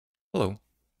Hello.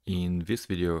 In this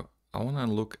video, I want to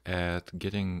look at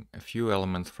getting a few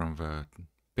elements from the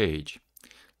page,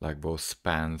 like those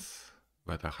spans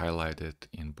that are highlighted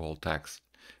in bold text.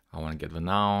 I want to get the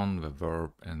noun, the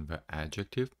verb, and the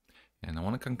adjective, and I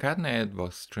want to concatenate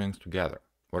those strings together,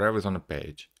 whatever is on the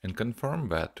page, and confirm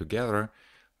that together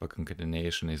the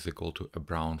concatenation is equal to a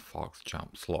brown fox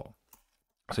jumps slow.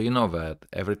 So you know that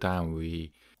every time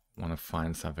we want to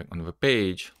find something on the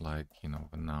page, like,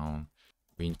 the noun,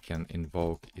 we can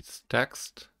invoke its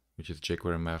text, which is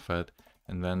jQuery method,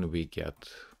 and then we get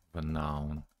the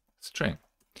noun string.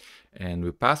 And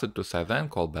we pass it to cy.then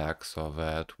callback so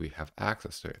that we have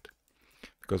access to it.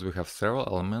 Because we have several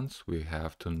elements, we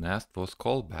have to nest those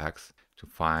callbacks to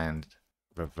find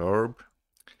the verb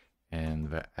and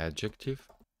the adjective,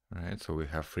 right? So we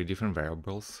have three different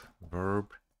variables,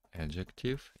 verb,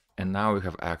 adjective, and now we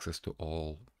have access to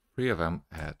all three of them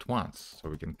at once, so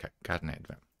we can concatenate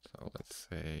them. So let's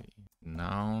say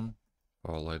noun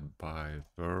followed by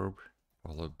verb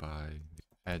followed by the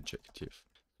adjective.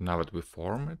 Now that we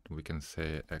form it, we can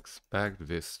say expect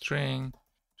this string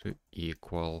to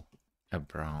equal a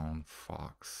brown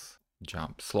fox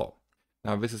jump slow.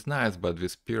 Now this is nice, but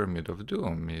this pyramid of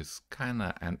doom is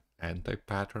kinda an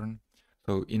anti-pattern.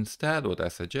 So instead, what I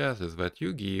suggest is that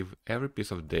you give every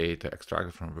piece of data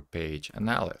extracted from the page an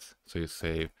alias. So you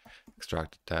say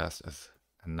extract test as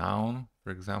a noun, for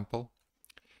example.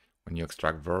 When you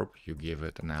extract verb, you give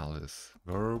it an alias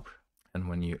verb. And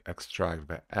when you extract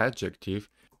the adjective,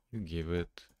 you give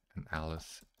it an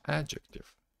alias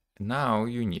adjective. And now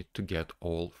you need to get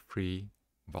all three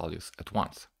values at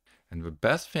once. And the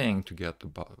best thing to get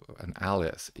an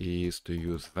alias is to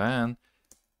use then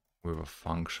with a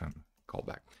function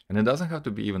callback. And it doesn't have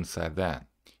to be even cy.then.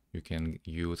 You can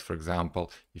use, for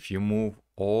example, if you move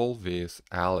all this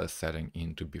alias setting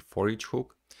into before each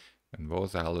hook, and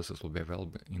those aliases will be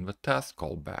available in the test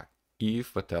callback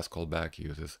if the test callback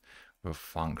uses the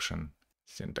function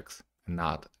syntax,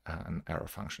 not an arrow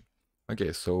function.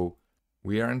 Okay, so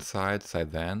we are inside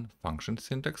cy.then function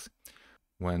syntax.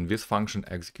 When this function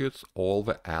executes, all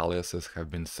the aliases have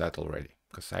been set already,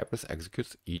 because Cypress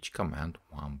executes each command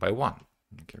one by one.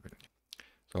 Okay.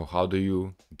 So how do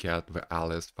you get the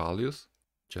aliased values?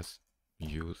 Just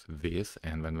use this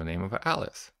and then the name of the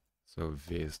alias. So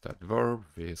this.verb,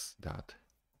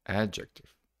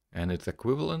 this.adjective. And it's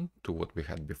equivalent to what we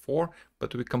had before,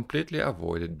 but we completely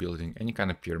avoided building any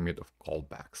kind of pyramid of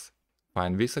callbacks.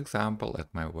 Find this example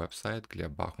at my website,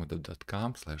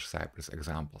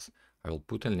 glebbakhmutov.com/cypressexamples. I will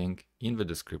put a link in the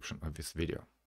description of this video.